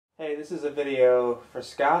Hey, this is a video for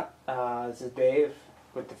Scott. This is Dave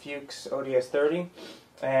with the Fuchs ODS30,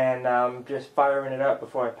 and I'm just firing it up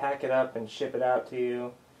before I pack it up and ship it out to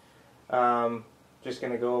you. Just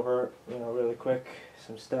gonna go over, really quick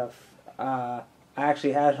some stuff. I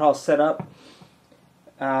actually had it all set up.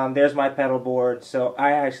 There's my pedal board, so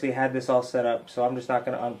I actually had this all set up. So I'm just not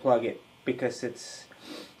gonna unplug it because it's,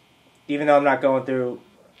 even though I'm not going through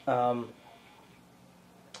all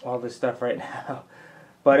this stuff right now.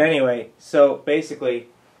 But anyway, so basically,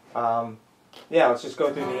 yeah, let's just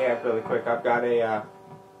go through the amp really quick. I've got a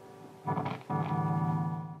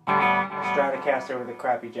Stratocaster with a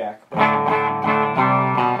crappy jack.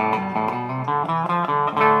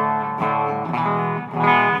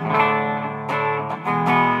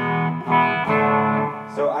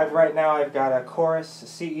 So right now I've got a chorus,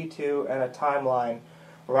 CE2, and a timeline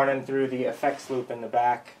running through the effects loop in the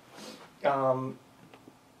back.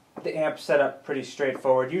 The amp's set up pretty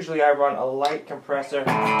straightforward. Usually I run a light compressor in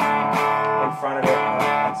front of it.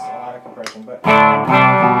 That's a lot of compression, but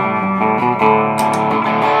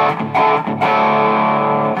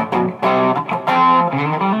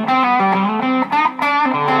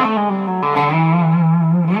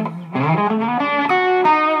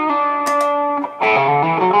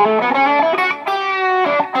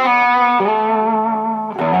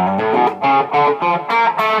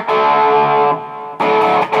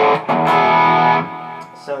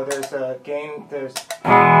so there's a gain, there's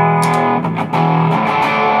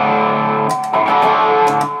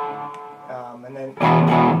and then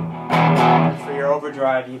for your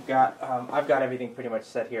overdrive you've got, I've got everything pretty much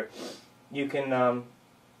set here. You can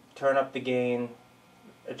turn up the gain,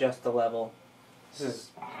 adjust the level. This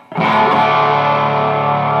is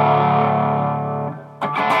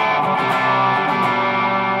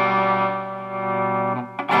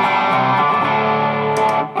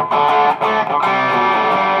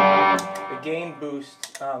gain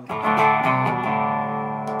boost.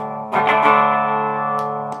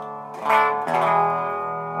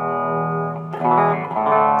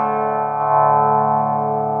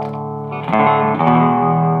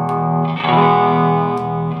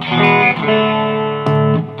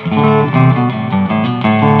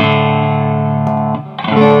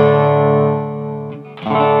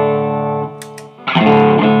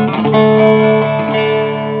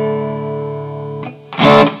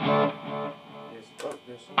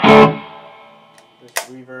 There's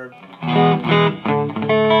reverb.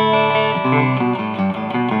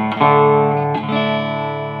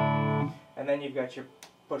 And then you've got your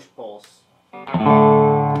push pulls.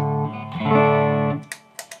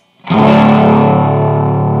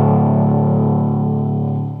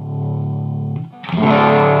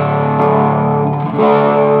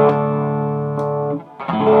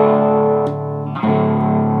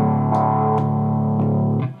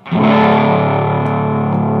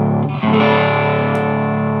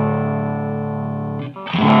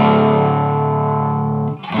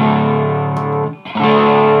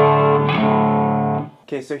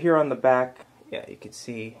 Okay, so here on the back, yeah, you can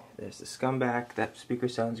see there's the scumbag. That speaker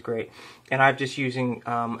sounds great. And I'm just using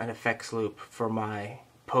an effects loop for my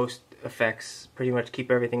post effects. Pretty much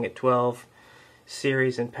keep everything at 12,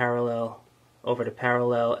 series and parallel, over to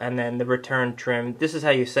parallel, and then the return trim. This is how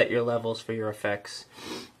you set your levels for your effects,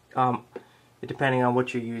 depending on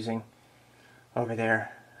what you're using over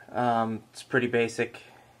there. It's pretty basic.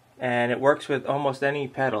 And it works with almost any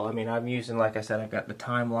pedal. I mean, I'm using, like I said, I've got the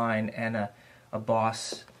timeline and a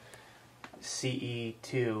Boss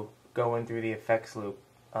CE2 going through the effects loop,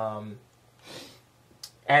 and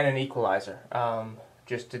an equalizer,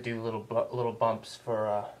 just to do little bumps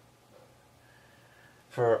for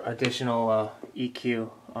additional EQ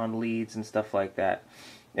on leads and stuff like that.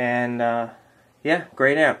 And yeah,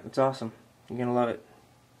 great amp. It's awesome. You're gonna love it.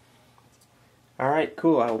 All right,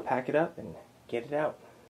 cool. I will pack it up and get it out.